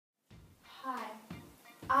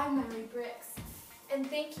I'm Mary Bricks, and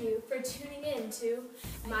thank you for tuning in to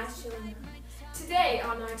Myshylanah. Today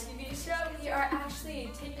on our TV show, we are actually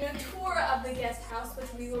taking a tour of the guest house, which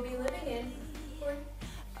we will be living in for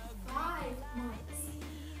 5 months.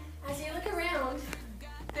 As you look around,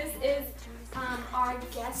 this is our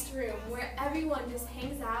guest room where everyone just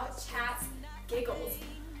hangs out, chats, giggles.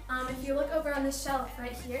 If you look over on the shelf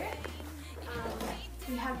right here,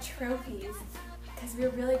 we have trophies because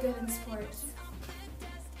we're really good in sports.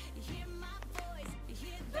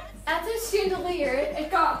 At the chandelier, it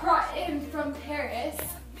got brought in from Paris.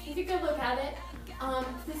 If you could look at it,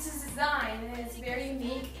 this is design and it's very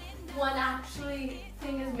unique. One actually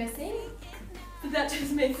thing is missing, but that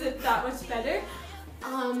just makes it that much better.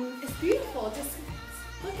 It's beautiful. Just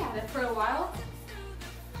look at it for a while.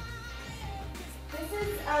 This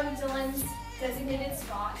is Dylan's designated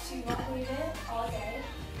spot. She won't leave it all day.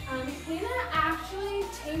 Hannah actually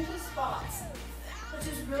changes spots, which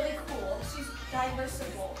is really cool. She's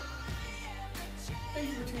diversible. Thank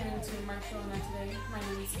you for tuning in to Myshylanah today. My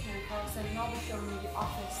name is Hannah Carlson, and I'll be showing you the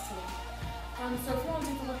office today. So if you want to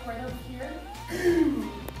take a look right over here,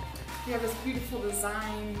 we have this beautiful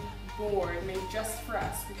design board made just for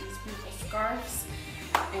us with these beautiful scarves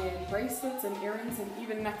and bracelets and earrings and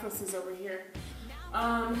even necklaces over here.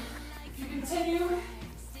 If you continue,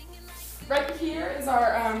 right here is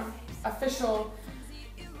our official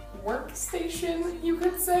workstation, you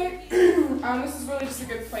could say. This is really just a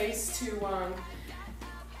good place to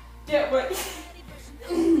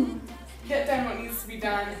get done what needs to be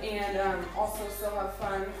done, and also still have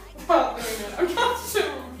fun while doing it. I'm not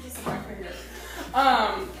sure, just my finger.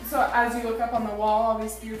 So as you look up on the wall, all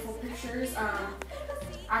these beautiful pictures,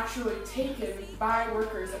 actually taken by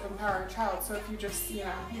workers of Empowering Child. So if you just, you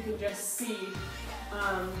can just see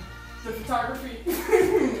the photography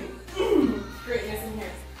greatness in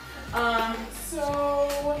here. So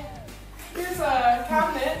here's a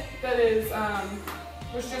cabinet that is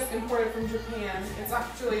was just imported from Japan. It's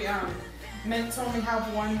actually meant to only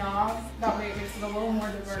have one knob. That way it makes it a little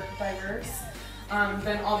more diverse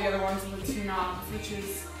than all the other ones with 2 knobs, which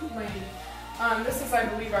is lame. This is, I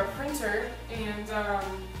believe, our printer, and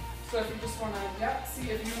so if you just want to, see,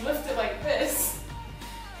 if you lift it like this,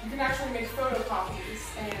 you can actually make photocopies.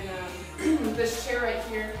 And this chair right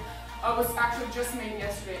here was actually just made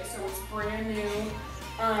yesterday, so it's brand new.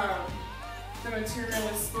 The material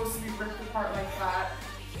is supposed to be ripped apart like that.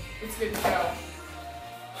 It's good to go.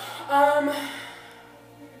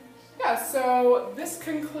 So this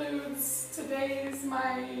concludes today's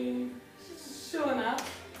Myshylanah.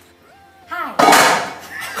 Hi.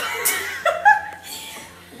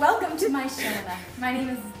 Welcome to Myshylanah. My name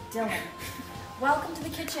is Dylan. Welcome to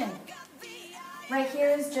the kitchen. Right here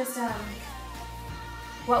is just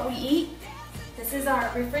what we eat. This is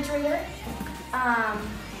our refrigerator.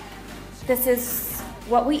 This is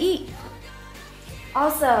what we eat.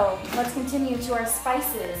 Also, let's continue to our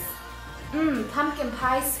spices. Pumpkin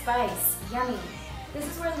pie spice, yummy. This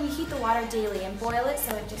is where we heat the water daily and boil it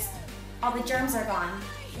so all the germs are gone.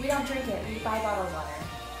 We don't drink it, we buy bottled water.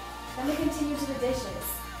 Then we continue to the dishes.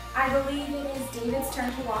 I believe it is David's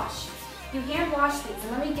turn to wash. You hand wash these,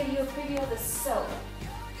 and let me give you a preview of the soap.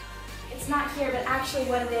 It's not here, but actually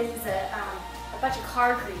what it is a bunch of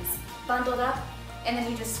car grease bundled up, and then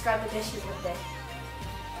you just scrub the dishes with it.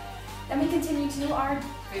 Then we continue to our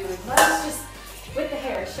food. Let us just, with the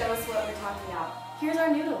hair, show us what we're talking about. Here's our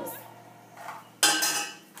noodles.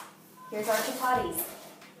 Here's our chapatis.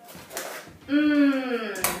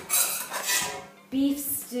 Beef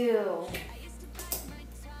stew.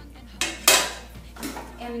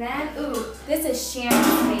 And then, this is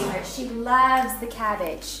Shannon's favorite. She loves the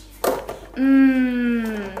cabbage.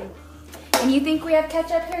 And you think we have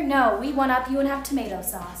ketchup here? No, we one up you and have tomato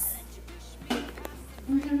sauce.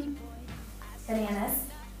 Bananas.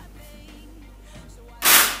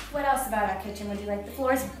 What else about our kitchen would you like? The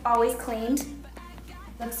floor is always cleaned.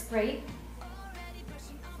 Looks great.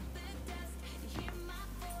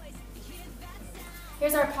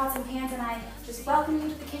 Here's our pots and pans, and I just welcome you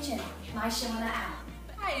to the kitchen. Myshylanah out.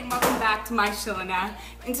 Hi, and welcome back to Myshylanah.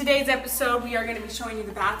 In today's episode, we are going to be showing you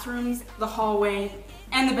the bathrooms, the hallway,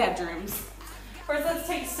 and the bedrooms. First, let's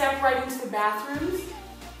take a step right into the bathrooms.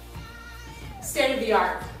 State of the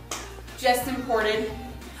art. Just imported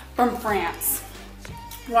from France.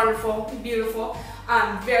 Wonderful, beautiful,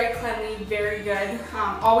 very cleanly, very good.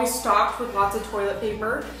 Always stocked with lots of toilet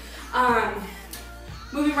paper.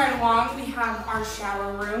 Moving right along, we have our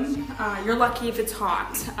shower room. You're lucky if it's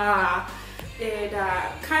hot. It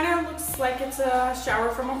kind of looks like it's a shower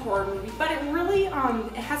from a horror movie, but it really it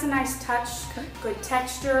has a nice touch, good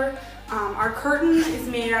texture. Our curtain is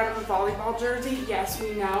made out of a volleyball jersey. Yes,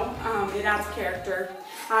 we know. It adds character.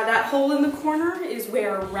 That hole in the corner is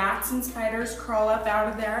where rats and spiders crawl up out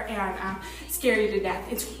of there and scare you to death.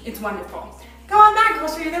 It's wonderful. Come on back, I'll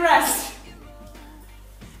show you the rest.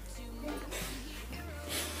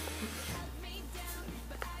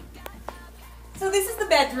 So this is the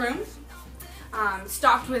bedroom,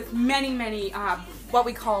 stocked with many what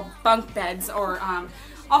we call bunk beds, or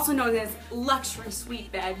also known as luxury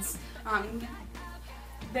suite beds.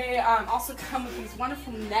 They also come with these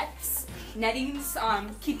wonderful nettings,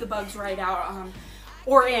 keep the bugs right out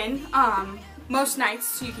or in. Most nights,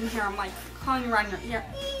 so you can hear them like calling around your ear.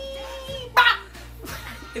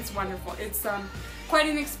 It's wonderful. It's quite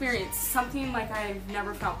an experience, something like I've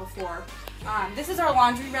never felt before. This is our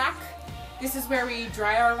laundry rack. This is where we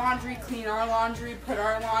dry our laundry, clean our laundry, put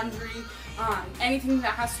our laundry, anything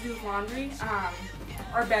that has to do with laundry.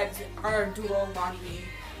 Our beds are a dual laundry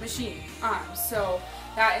machine. So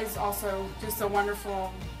that is also just a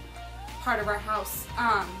wonderful part of our house.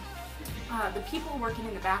 The people working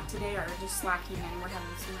in the back today are just slacking and we're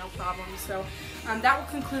having some real problems. So that will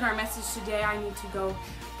conclude our message today. I need to go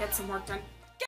get some work done.